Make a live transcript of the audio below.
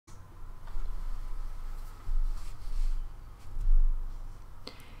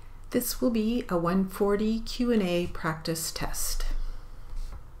This will be a 140 Q&A practice test.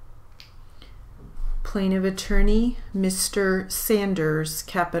 Plaintiff Attorney, Mr. Sanders,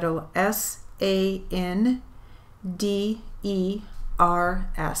 capital S-A-N-D-E-R-S.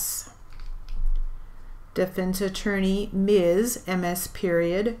 Defense Attorney, Ms. M.S.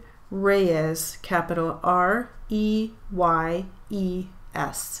 period, Reyes, capital R-E-Y-E-S.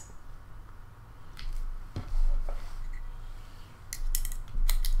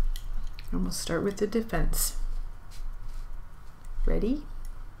 And we'll start with the defense. Ready?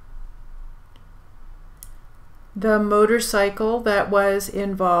 The motorcycle that was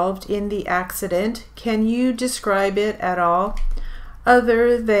involved in the accident, can you describe it at all?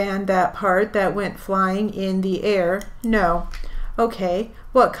 Other than that part that went flying in the air? No. Okay,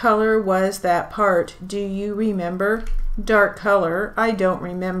 what color was that part? Do you remember? Dark color. I don't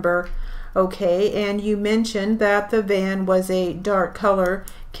remember. Okay, and you mentioned that the van was a dark color.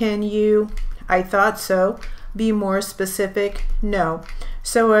 Can you, I thought so, be more specific? No.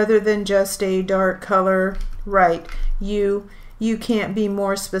 So other than just a dark color, right, you can't be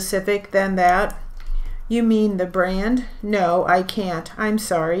more specific than that? You mean the brand? No, I can't. I'm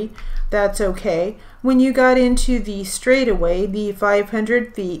sorry. That's okay. When you got into the straightaway, the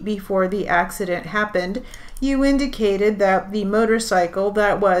 500 feet before the accident happened, you indicated that the motorcycle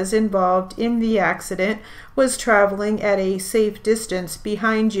that was involved in the accident was traveling at a safe distance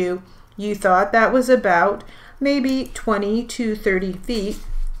behind you. You thought that was about maybe 20 to 30 feet,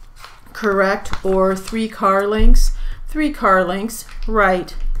 correct? Or 3 car lengths? 3 car lengths,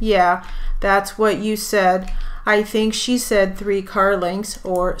 right. Yeah, that's what you said. I think she said 3 car lengths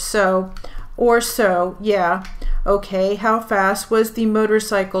or so. Yeah. Okay, how fast was the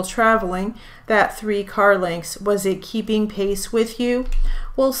motorcycle traveling that 3 car lengths? Was it keeping pace with you?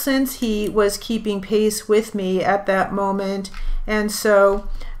 Well, since he was keeping pace with me at that moment, and so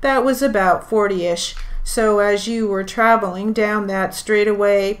that was about 40-ish. So as you were traveling down that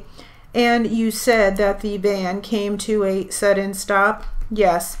straightaway, and you said that the van came to a sudden stop?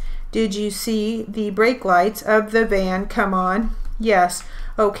 Yes. Did you see the brake lights of the van come on? Yes.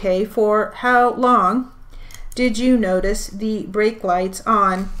 Okay, for how long? Did you notice the brake lights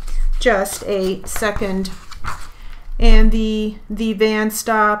on? Just a second. And the van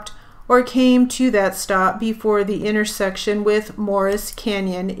stopped or came to that stop before the intersection with Morris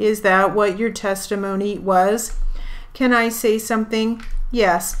Canyon. Is that what your testimony was? Can I say something?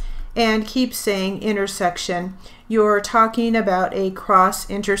 Yes. And keep saying intersection. You're talking about a cross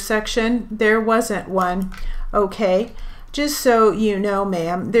intersection. There wasn't one. Okay. Just so you know,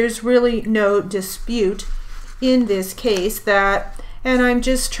 ma'am, there's really no dispute in this case that, and I'm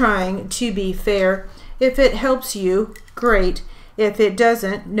just trying to be fair. If it helps you, great. If it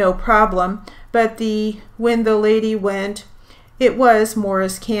doesn't, no problem. But when the lady went, it was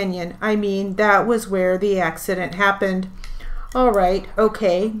Morris Canyon. I mean, that was where the accident happened. All right,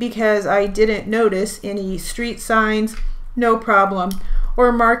 okay, because I didn't notice any street signs, no problem,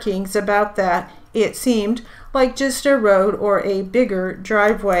 or markings about that. It seemed like just a road or a bigger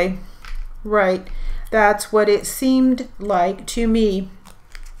driveway. Right, that's what it seemed like to me.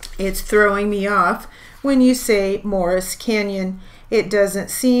 It's throwing me off when you say Morris Canyon. It doesn't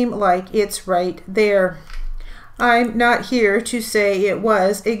seem like it's right there. I'm not here to say it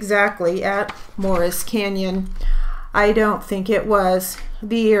was exactly at Morris Canyon. I don't think it was.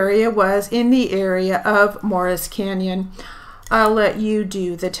 The area was in the area of Morris Canyon. I'll let you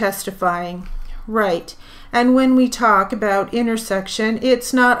do the testifying. Right. And when we talk about intersection,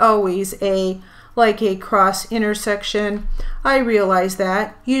 it's not always like a cross intersection. I realize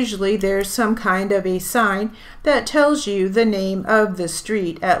that. Usually there's some kind of a sign that tells you the name of the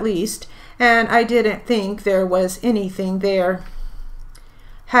street at least, and I didn't think there was anything there.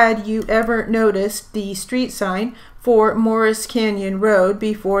 Had you ever noticed the street sign for Morris Canyon Road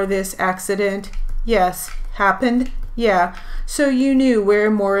before this accident? Yes. Happened? Yeah. So you knew where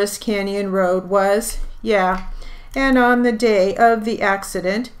Morris Canyon Road was? Yeah. And on the day of the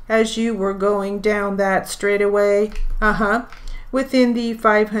accident, as you were going down that straightaway, within the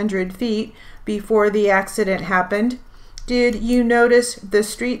 500 feet before the accident happened, did you notice the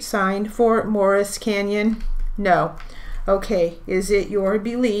street sign for Morris Canyon? No. Okay, is it your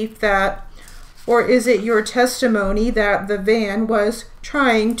belief that, or is it your testimony that the van was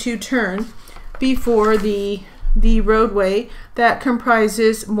trying to turn before the roadway that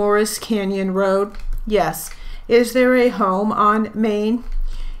comprises Morris Canyon Road? Yes. Is there a home on Main?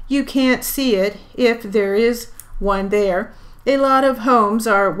 You can't see it if there is one there. A lot of homes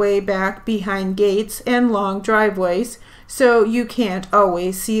are way back behind gates and long driveways, so you can't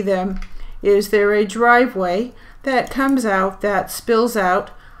always see them. Is there a driveway that comes out that spills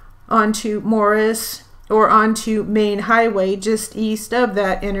out onto Morris or onto Main Highway just east of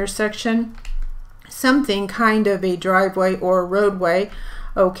that intersection. Something kind of a driveway or roadway.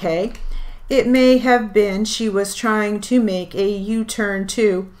 Okay. It may have been she was trying to make a U-turn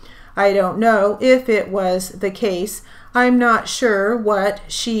too. I don't know if it was the case. I'm not sure what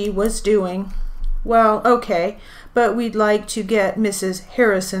she was doing. Well, okay, but we'd like to get Mrs.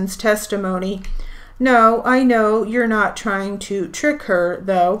 Harrison's testimony. No, I know you're not trying to trick her,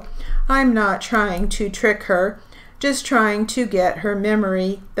 though. I'm not trying to trick her, just trying to get her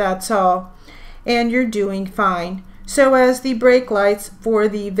memory, that's all. And you're doing fine. So as the brake lights for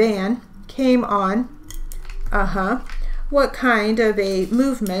the van came on, what kind of a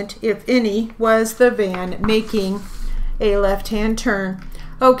movement, if any, was the van making? A left-hand turn.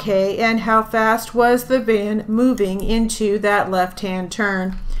 Okay, and how fast was the van moving into that left-hand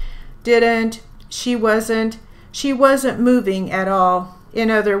turn? She wasn't moving at all. In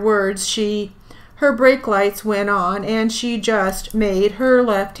other words, her brake lights went on and she just made her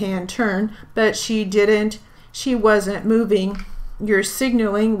left-hand turn, but she wasn't moving. You're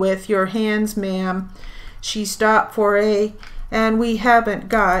signaling with your hands, ma'am. She stopped and we haven't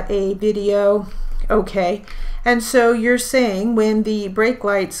got a video. Okay, and so you're saying when the brake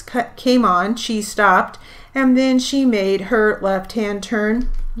lights came on, she stopped and then she made her left-hand turn?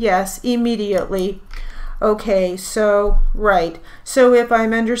 Yes, immediately. Okay, so, right. So if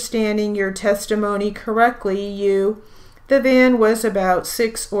I'm understanding your testimony correctly, the van was about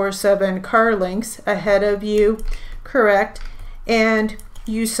 6 or 7 car lengths ahead of you, correct? And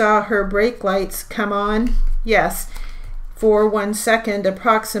you saw her brake lights come on? Yes, for 1 second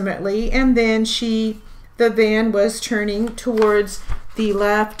approximately, and then the van was turning towards the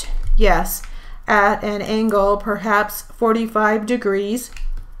left, yes, at an angle perhaps 45 degrees,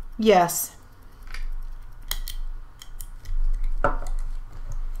 yes.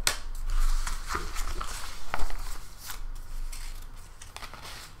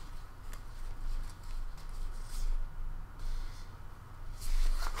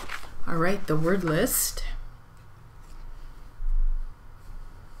 All right, the word list.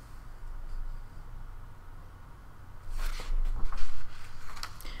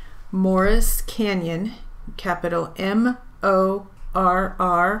 Morris Canyon, capital M-O-R-R-I-S,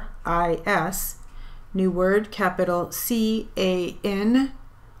 new word, capital C-A-N-Y-O-N.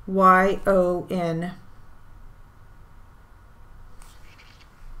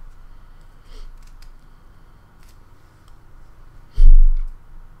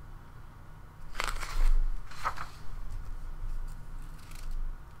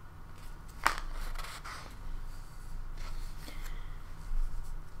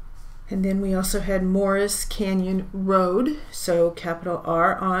 And then we also had Morris Canyon Road, so capital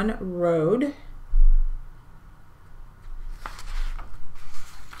R on road.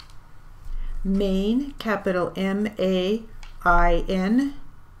 Main, capital M-A-I-N.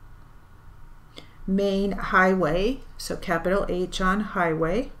 Main Highway, so capital H on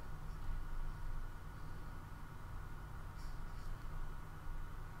highway.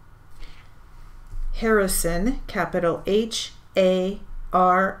 Harrison, capital H-A-R-R-I-S-O-N,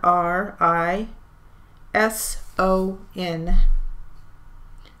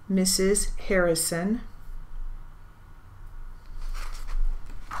 Mrs. Harrison.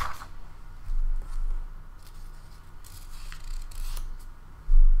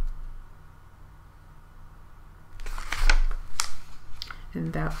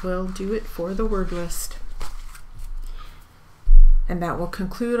 And that will do it for the word list. And that will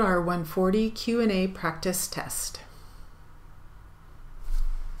conclude our 140 Q&A practice test.